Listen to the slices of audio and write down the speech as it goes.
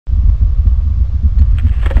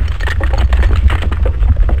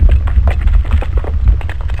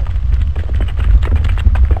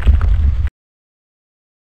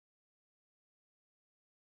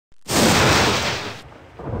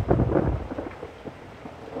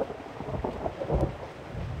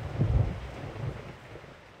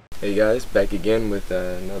Hey guys, back again with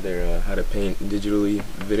another how to paint digitally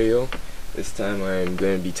video. This time I'm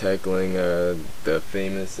going to be tackling the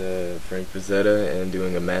famous Frank Frazetta and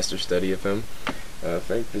doing a master study of him.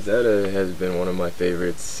 Frank Frazetta has been one of my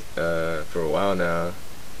favorites for a while now,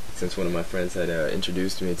 since one of my friends had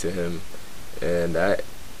introduced me to him. And I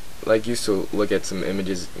used to look at some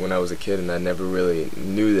images when I was a kid, and I never really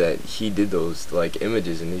knew that he did those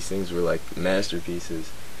images, and these things were like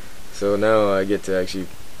masterpieces. So now I get to actually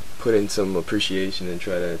put in some appreciation and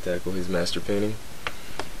try to tackle his master painting.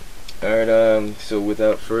 Alright, so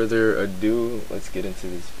without further ado, let's get into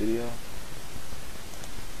this video.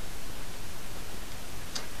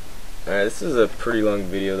 Alright, this is a pretty long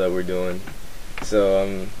video that we're doing, so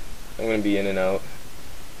I'm going to be in and out.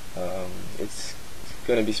 It's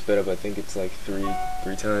going to be sped up. I think it's like three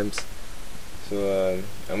times. So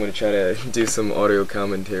I'm going to try to do some audio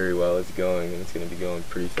commentary while it's going, and it's going to be going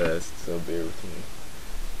pretty fast, so bear with me.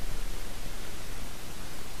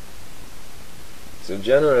 So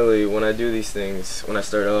generally, when I do these things, when I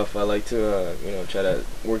start off, I like to try to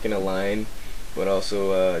work in a line, but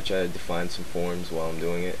also try to define some forms while I'm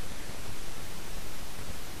doing it.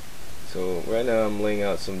 So right now I'm laying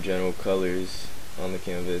out some general colors on the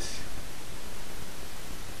canvas.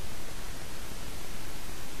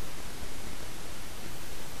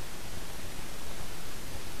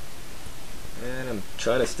 And I'm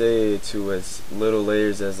trying to stay to as little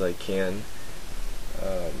layers as I can.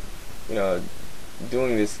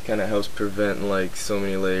 Doing this kind of helps prevent so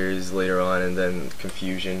many layers later on and then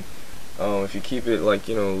confusion. If you keep it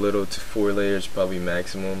little to 4 layers, probably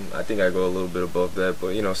maximum. I think I go a little bit above that,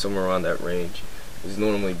 but somewhere around that range is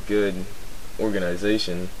normally good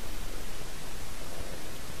organization.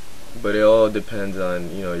 But it all depends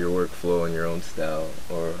on your workflow and your own style,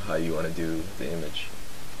 or how you want to do the image.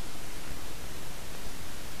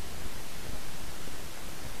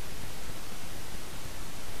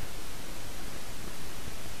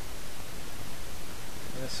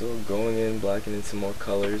 So going in, blacking in some more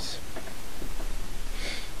colors.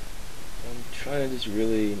 I'm trying to just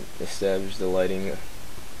really establish the lighting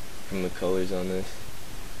from the colors on this.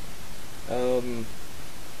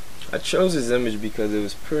 I chose this image because it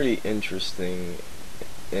was pretty interesting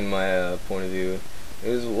in my point of view. It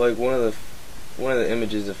was like one of the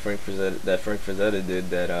images of Frank Frazetta did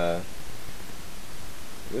that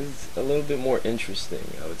was a little bit more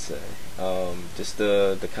interesting, I would say. Just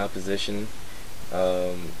the composition.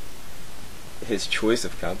 His choice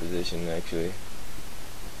of composition, actually,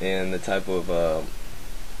 and the type of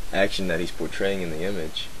action that he's portraying in the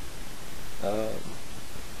image.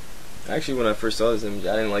 Actually, when I first saw this image,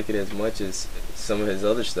 I didn't like it as much as some of his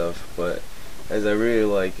other stuff, but as I really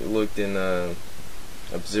looked and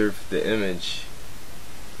observed the image,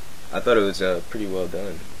 I thought it was pretty well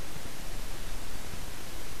done.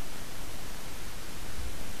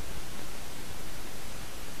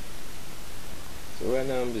 So right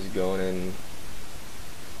now I'm just going in.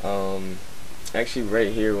 Actually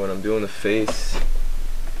right here when I'm doing the face,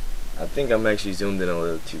 I think I'm actually zoomed in a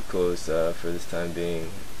little too close for this time being.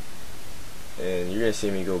 And you're going to see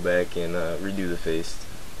me go back and redo the face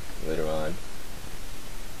later on.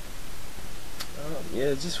 Yeah,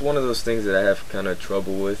 it's just one of those things that I have kind of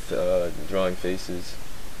trouble with, drawing faces.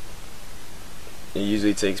 It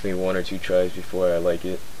usually takes me 1 or 2 tries before I like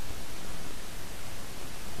it.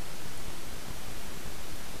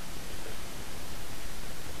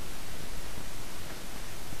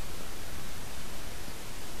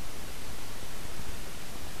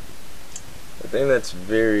 The thing that's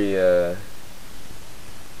very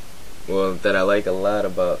well, that I like a lot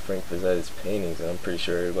about Frank Frazetta's paintings, and I'm pretty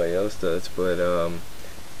sure everybody else does, but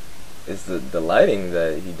is the lighting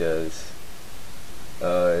that he does.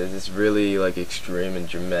 Is just really extreme and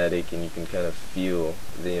dramatic, and you can kind of feel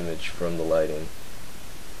the image from the lighting.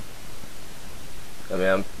 I mean,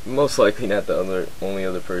 I'm most likely not the only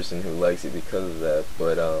other person who likes it because of that,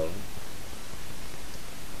 but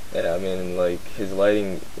yeah, I mean, his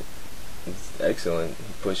lighting, it's excellent.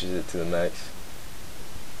 He pushes it to the max,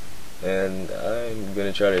 and I'm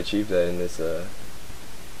gonna try to achieve that in this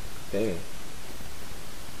painting.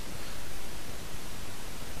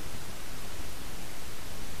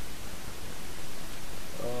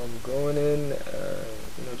 Going in,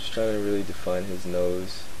 just trying to really define his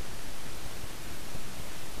nose.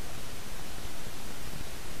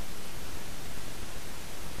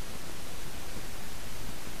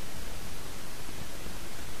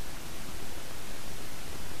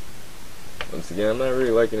 Once again, I'm not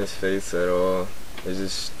really liking his face at all. It's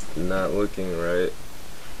just not looking right,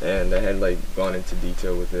 and I had gone into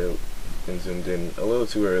detail with it and zoomed in a little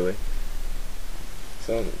too early.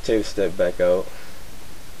 So I'm gonna take a step back out.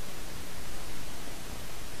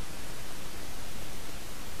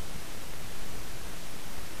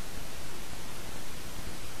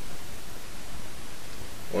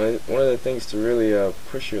 one of the things to really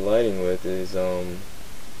push your lighting with is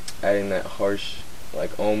adding that harsh,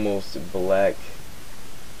 like almost black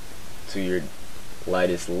to your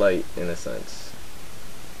lightest light, in a sense.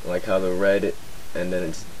 Like how the red, and then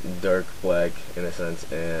it's dark black in a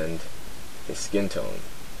sense, and the skin tone.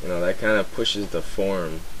 You know, that kind of pushes the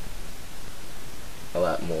form a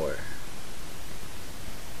lot more.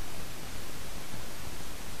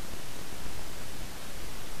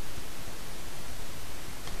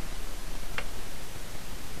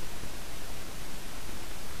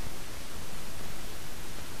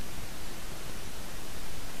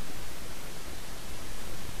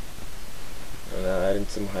 And now adding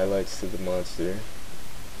some highlights to the monster.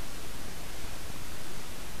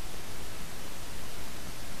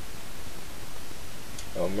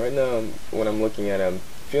 Right now, when I'm looking at it, I'm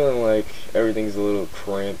feeling like everything's a little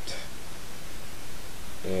cramped,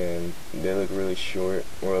 and they look really short,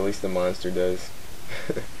 or at least the monster does.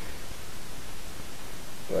 But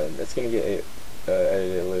that's gonna get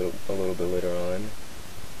edited a little bit later on.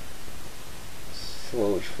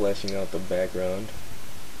 Slowly fleshing out the background.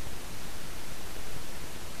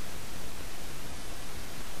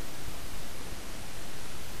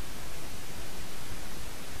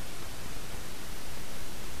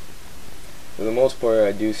 For the most part,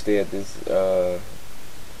 I do stay at this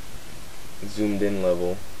zoomed in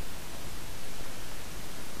level.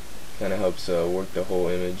 Kind of helps work the whole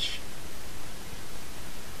image.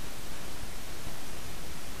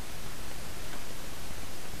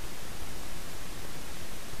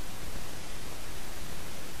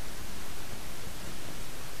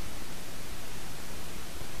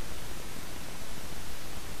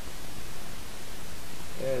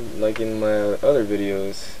 And like in my other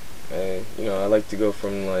videos, I like to go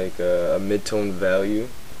from like a mid-tone value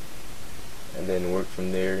and then work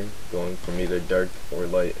from there, going from either dark or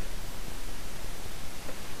light.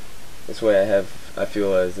 This way I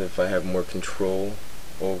feel as if I have more control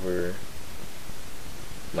over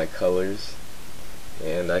my colors,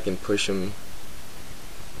 and I can push them,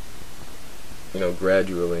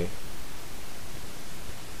 gradually.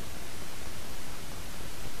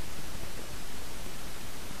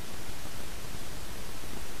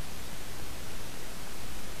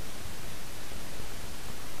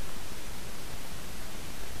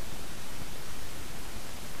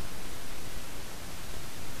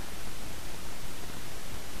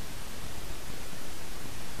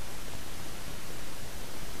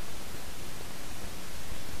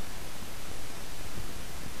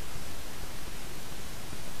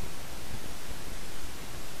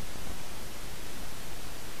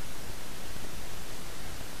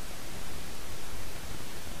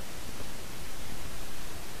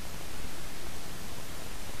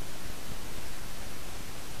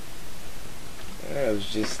 I was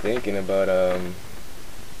just thinking about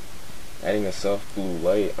adding a soft blue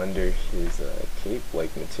light under his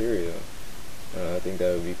cape-like material. I think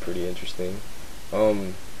that would be pretty interesting.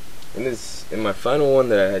 In my final one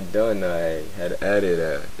that I had done, I had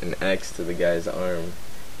added an axe to the guy's arm,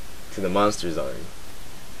 to the monster's arm.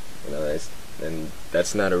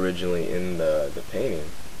 That's not originally in the painting.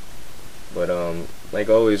 But like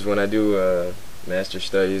always, when I do master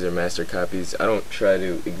studies or master copies, I don't try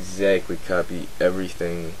to exactly copy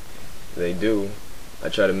everything they do. I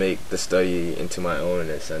try to make the study into my own, in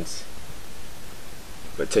a sense,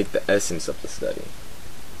 but take the essence of the study,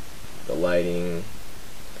 the lighting,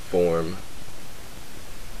 form,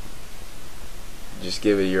 just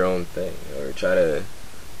give it your own thing, or try to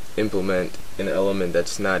implement an element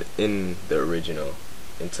that's not in the original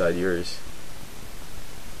inside yours.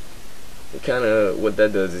 It what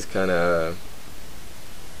that does is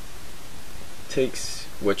takes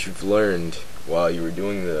what you've learned while you were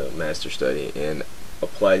doing the master study and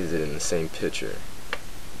applies it in the same picture.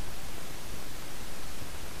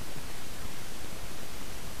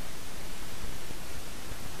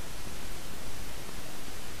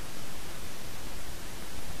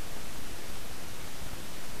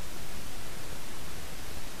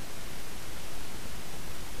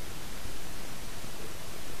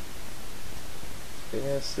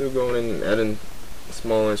 Yeah, still going in and adding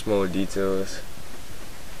smaller and smaller details.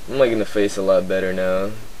 I'm liking the face a lot better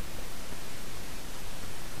now.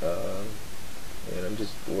 And I'm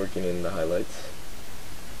just working in the highlights.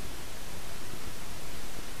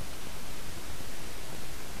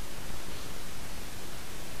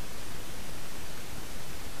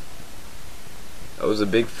 I was a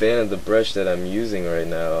big fan of the brush that I'm using right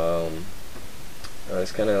now.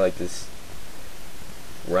 It's kind of like this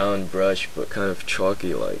round brush, but kind of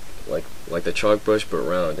chalky, like the chalk brush, but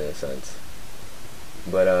round in a sense.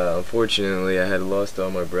 But unfortunately, I had lost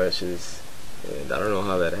all my brushes and I don't know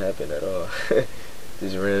how that happened at all.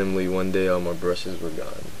 Just randomly one day all my brushes were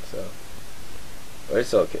gone. So, but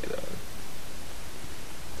it's okay though.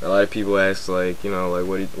 A lot of people ask, like, like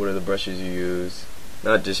what are the brushes you use?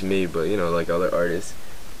 Not just me, but like other artists.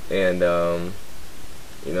 And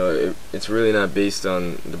it's really not based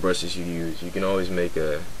on the brushes you use. You can always make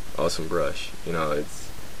a awesome brush. It's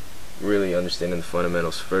really understanding the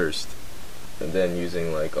fundamentals first, and then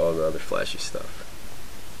using like all the other flashy stuff.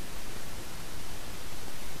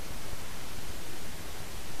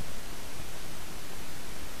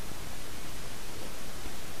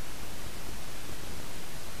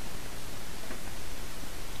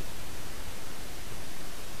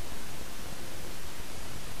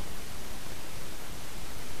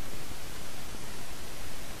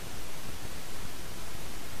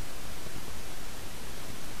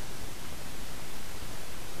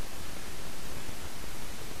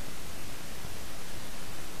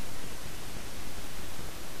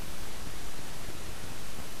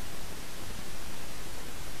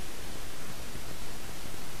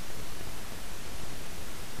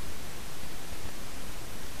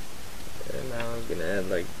 And now I'm gonna add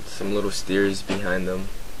like some little steers behind them.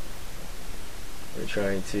 We're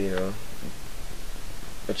trying to,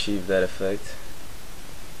 achieve that effect.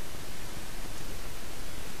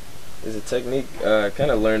 There's a technique I kind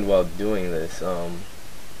of learned while doing this.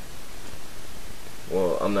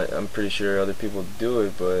 Well, I'm pretty sure other people do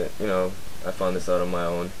it, but I found this out on my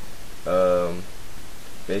own.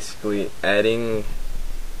 Basically, adding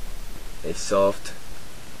a soft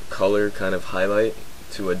color kind of highlight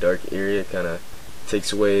to a dark area kind of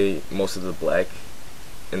takes away most of the black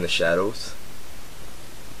in the shadows.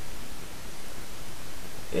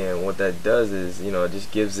 And what that does is, it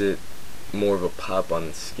just gives it more of a pop on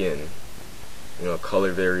the skin,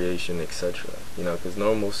 color variation, etc. Because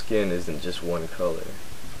normal skin isn't just one color.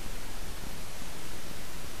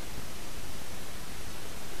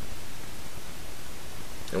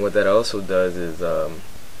 And what that also does is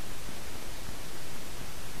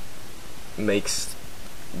makes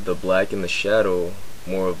the black in the shadow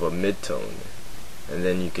more of a mid-tone, and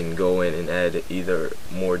then you can go in and add either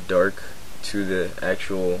more dark to the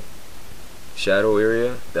actual shadow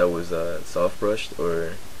area that was soft brushed,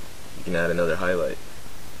 or you can add another highlight.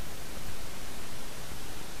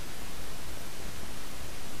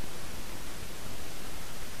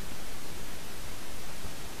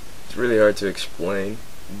 It's really hard to explain,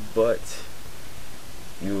 but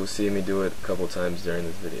you will see me do it a couple times during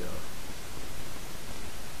this video.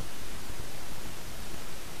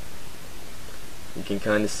 You can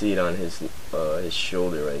kind of see it on his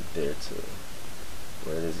shoulder right there too,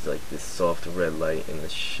 where there's like this soft red light in the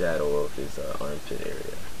shadow of his armpit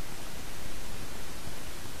area.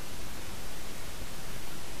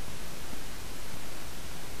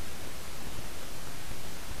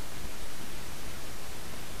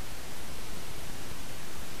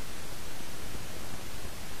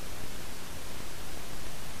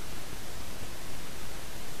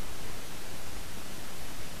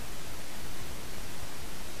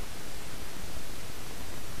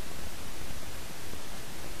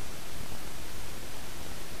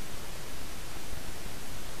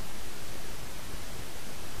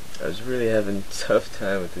 I was really having a tough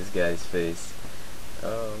time with this guy's face.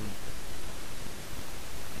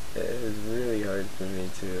 It was really hard for me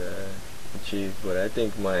to achieve, but I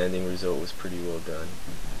think my ending result was pretty well done.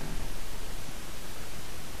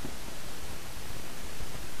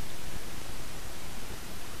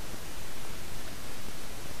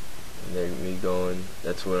 And there me going,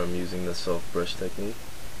 that's where I'm using the soft brush technique,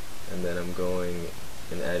 and then I'm going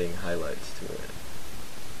and adding highlights to it.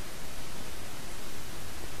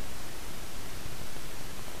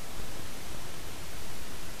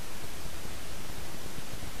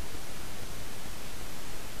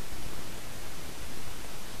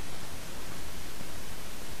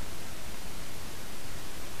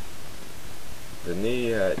 The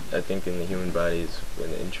knee, I think, in the human body is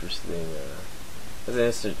an interesting,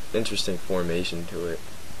 has an interesting formation to it.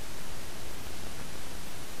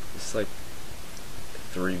 It's like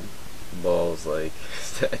three balls like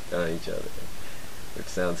stacked on each other, which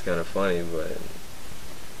sounds kind of funny, but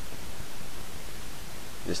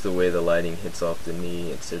just the way the lighting hits off the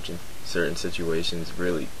knee in certain situations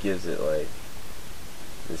really gives it like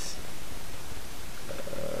this,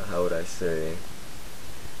 how would I say,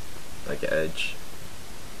 like edge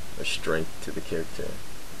or strength to the character.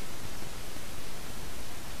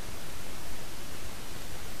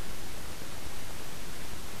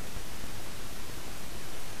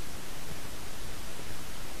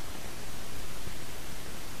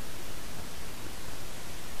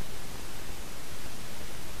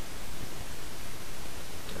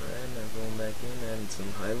 Going back in, adding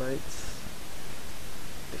some highlights,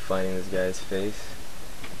 defining this guy's face.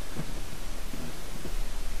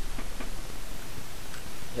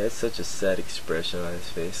 He has such a sad expression on his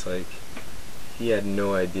face, like he had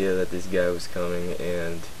no idea that this guy was coming,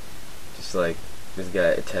 and just like this guy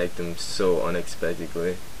attacked him so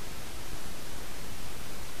unexpectedly.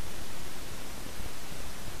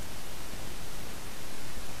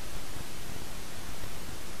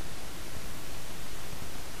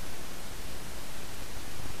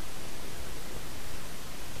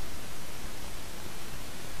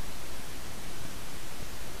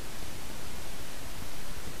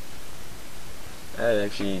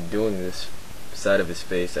 Actually doing this side of his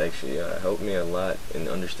face actually helped me a lot in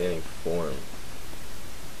understanding form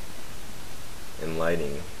and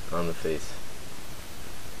lighting on the face.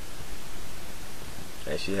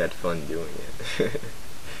 I actually had fun doing it.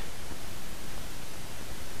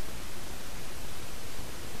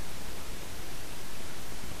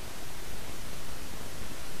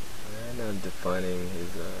 And I'm defining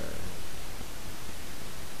his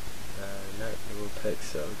not little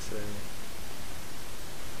pecs, I would say.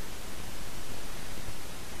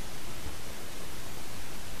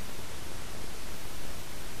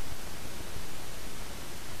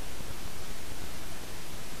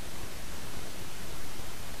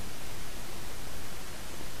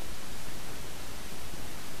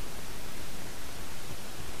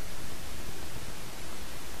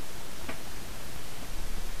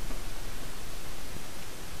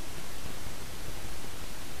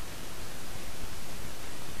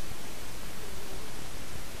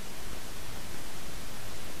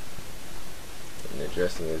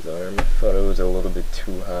 Adjusting his arm, I thought it was a little bit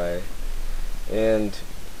too high, and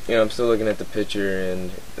you know, I'm still looking at the picture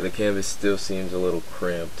and the canvas still seems a little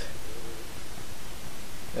cramped.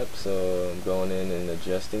 Yep, so I'm going in and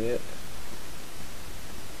adjusting it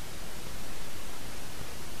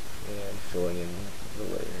and filling in the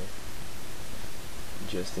layer,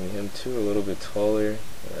 adjusting him too, a little bit taller.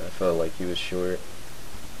 I felt like he was short.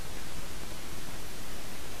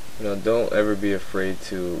 You know, don't ever be afraid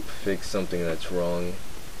to fix something that's wrong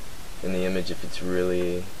in the image if it's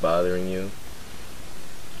really bothering you.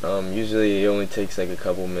 Usually it only takes like a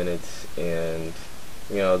couple minutes, and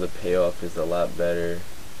you know, the payoff is a lot better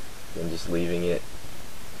than just leaving it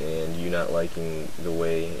and you not liking the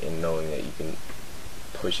way and knowing that you can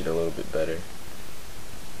push it a little bit better.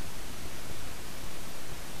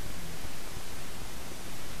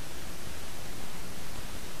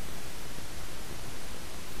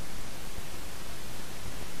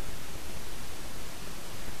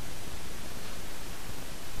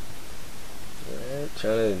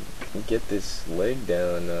 Trying to get this leg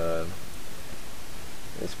down,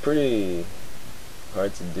 it's pretty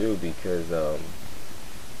hard to do because the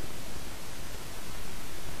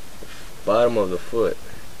bottom of the foot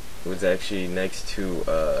was actually next to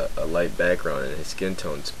a light background, and his skin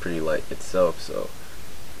tone's pretty light itself, so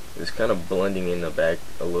it was kind of blending in the back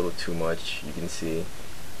a little too much, you can see.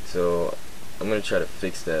 So I'm going to try to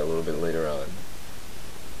fix that a little bit later on.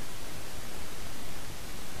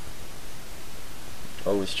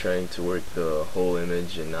 Always trying to work the whole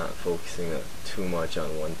image and not focusing too much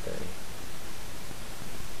on one thing.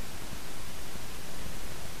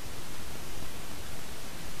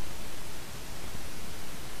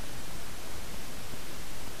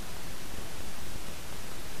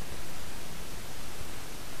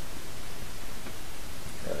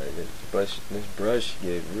 This brush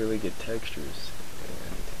gave really good textures,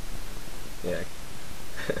 and yeah.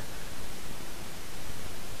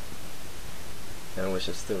 I wish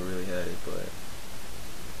I still really had it, but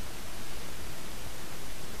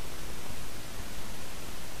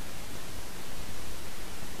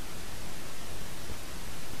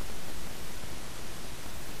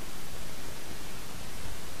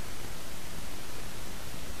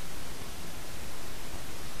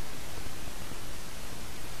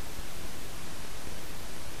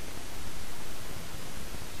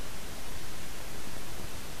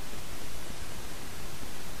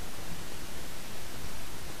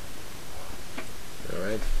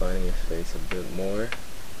defining his face a bit more.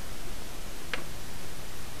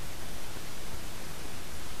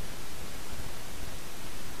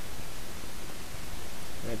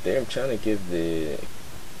 Right there, I'm trying to give the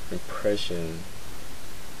impression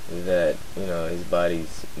that, you know, his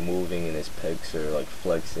body's moving and his pecs are like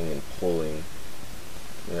flexing and pulling,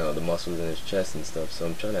 you know, the muscles in his chest and stuff. So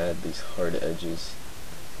I'm trying to add these hard edges.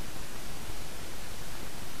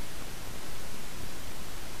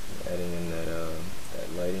 Adding in that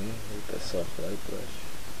lighting with the soft light brush.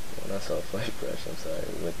 Well, not soft light brush, I'm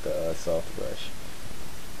sorry, with the soft brush.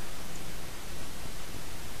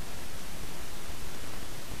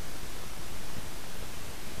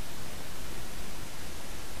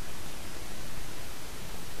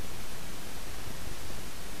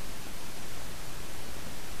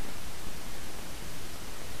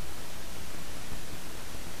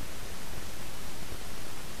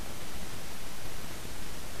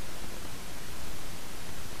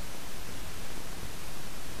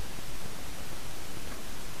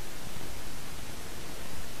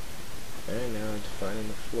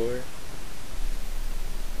 before.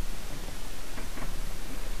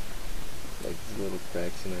 Like these little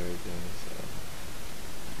cracks and everything, so.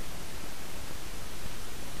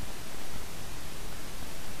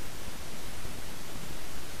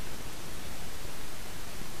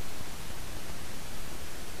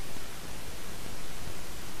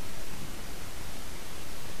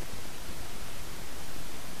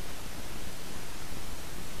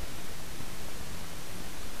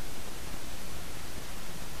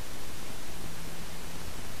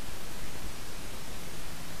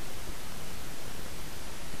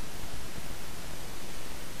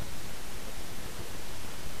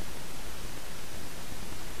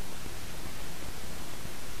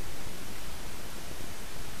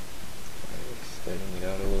 Extending it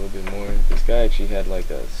out a little bit more. This guy actually had like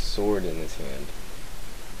a sword in his hand.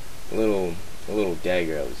 A little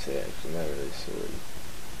dagger, I would say, actually, not really a sword.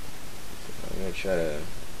 So I'm gonna try to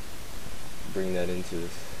bring that into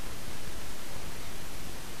this.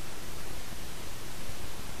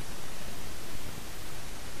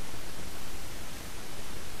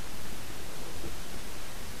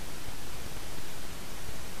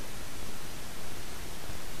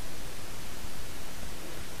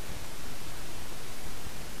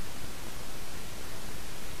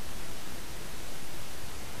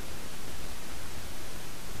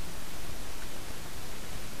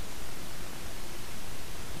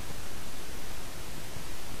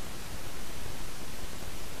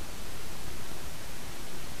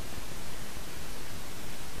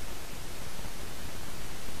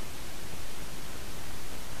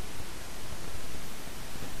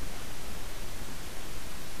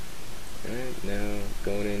 Alright, now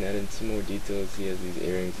going in, adding some more details. He has these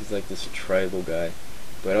earrings. He's like this tribal guy.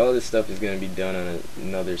 But all this stuff is going to be done on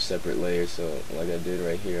another separate layer, so like I did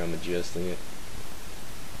right here, I'm adjusting it.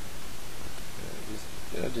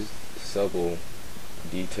 Just subtle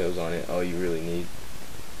details on it, all you really need.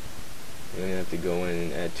 You don't have to go in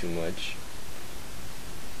and add too much.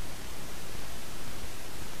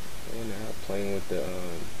 And now playing with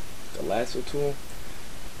the lasso tool.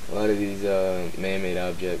 A lot of these man-made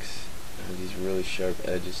objects have these really sharp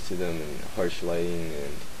edges to them and harsh lighting,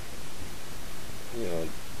 and you know,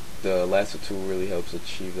 the lasso tool really helps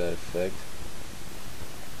achieve that effect.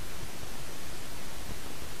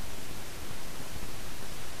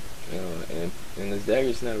 And this dagger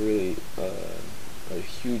is not really a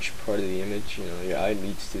huge part of the image. You know, your eye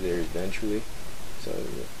leads to there eventually. So,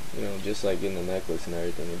 you know, just like in the necklace and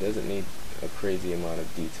everything, it doesn't need a crazy amount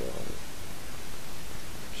of detail on it.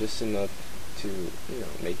 Just enough to, you know,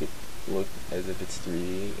 make it look as if it's 3D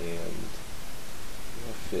and, you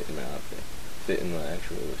know, fit in the outfit, fit in the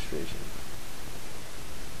actual illustration.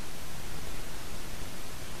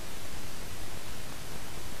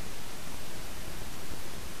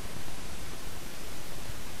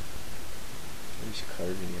 I'm just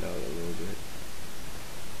carving it out a little bit,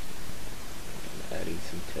 and adding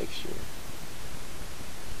some texture.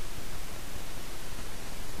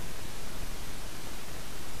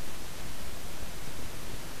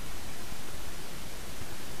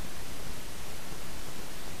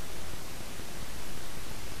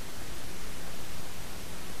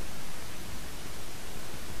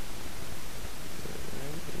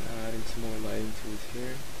 Some more lighting to his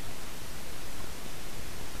hair.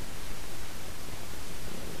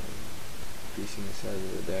 Increasing the size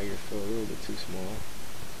of the dagger felt a little bit too small.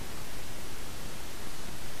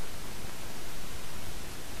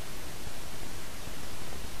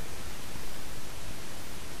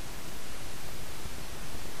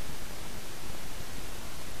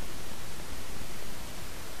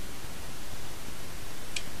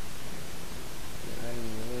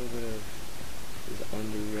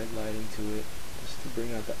 Under red lighting to it, just to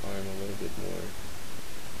bring out the arm a little bit more.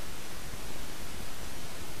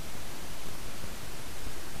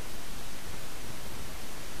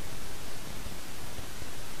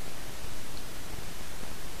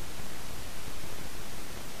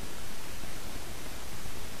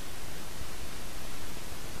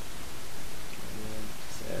 And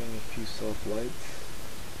just adding a few soft lights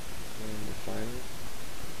and defining it.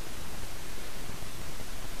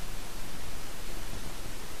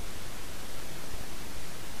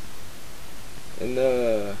 In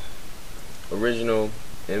the original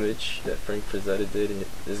image that Frank Frazetta did,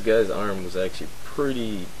 this guy's arm was actually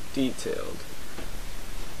pretty detailed.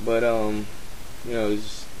 But you know,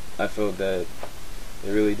 I felt that it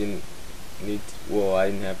really didn't need to, well, I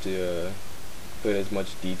didn't have to put as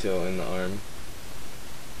much detail in the arm,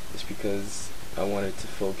 just because I wanted to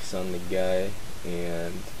focus on the guy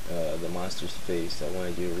and the monster's face. I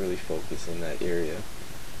wanted you to really focus in that area.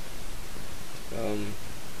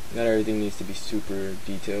 Not everything needs to be super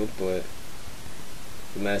detailed, but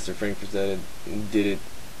the master Frank Frazetta did it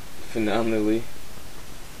phenomenally.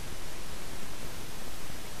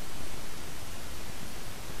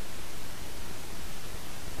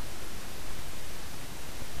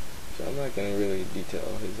 So I'm not going to really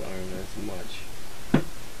detail his arm as much.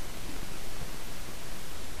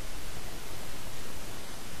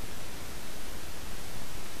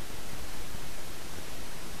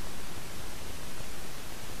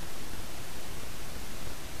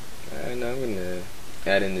 Alright, now I'm going to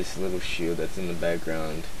add in this little shield that's in the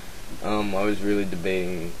background. I was really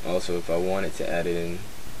debating also if I wanted to add it in,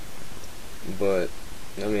 but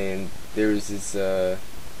I mean, there's this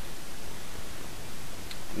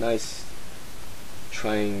nice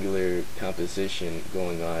triangular composition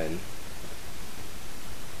going on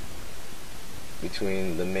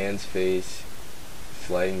between the man's face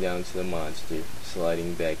sliding down to the monster,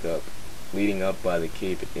 sliding back up, leading up by the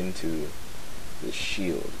cape into the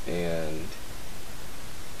shield, and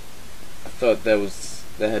I thought that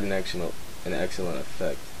had an excellent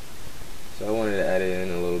effect. So I wanted to add it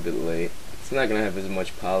in a little bit late. It's not gonna have as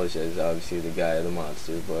much polish as obviously the guy or the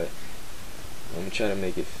monster, but I'm trying to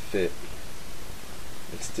make it fit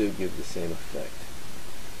and still give the same effect.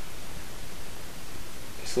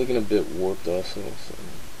 It's looking a bit warped also, so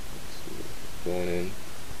going in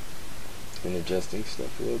and adjusting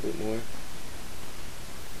stuff a little bit more.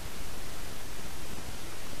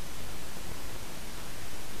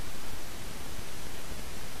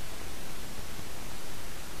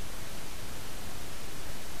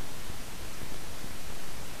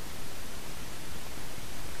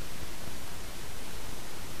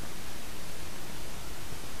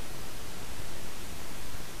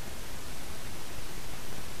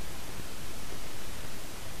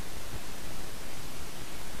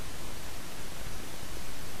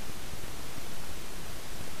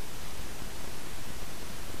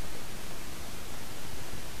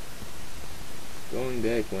 Going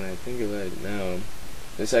back, when I think about it now,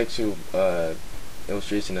 this actual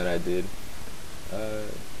illustration that I did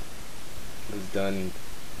was done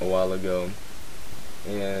a while ago,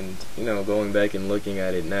 and going back and looking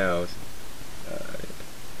at it now,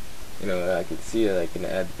 I could see that I can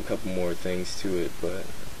add a couple more things to it, but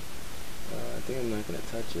I think I'm not going to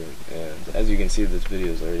touch it. And as you can see, this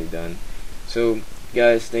video is already done. So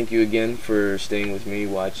guys, thank you again for staying with me,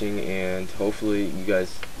 watching, and hopefully you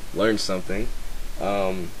guys learned something.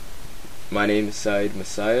 My name is Said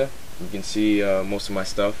Messiah. You can see most of my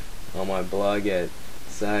stuff on my blog at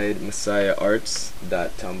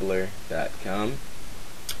saidmessiaharts.tumblr.com,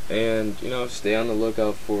 and stay on the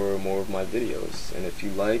lookout for more of my videos. And if you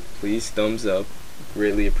like, please thumbs up,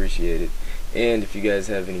 greatly appreciate it. And if you guys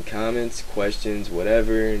have any comments, questions,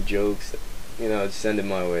 whatever, jokes, send it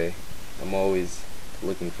my way. I'm always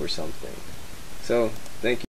looking for something. So thank you.